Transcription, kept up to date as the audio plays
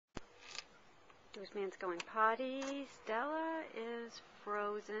This man's going potty. Stella is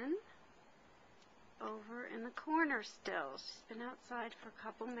frozen over in the corner still. She's been outside for a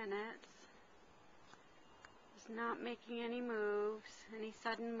couple minutes. She's not making any moves, any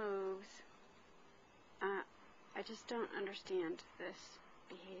sudden moves. I just don't understand this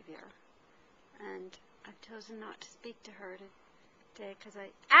behavior. And I've chosen not to speak to her today because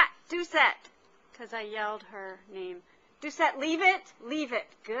Doucette! Because I yelled her name. Doucette, leave it! Leave it!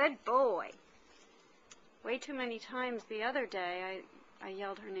 Good boy. Way too many times the other day I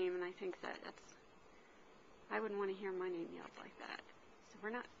yelled her name, and I think I wouldn't want to hear my name yelled like that. So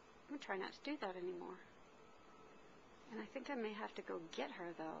I'm going to try not to do that anymore. And I think I may have to go get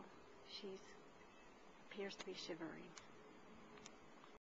her, though. She appears to be shivering.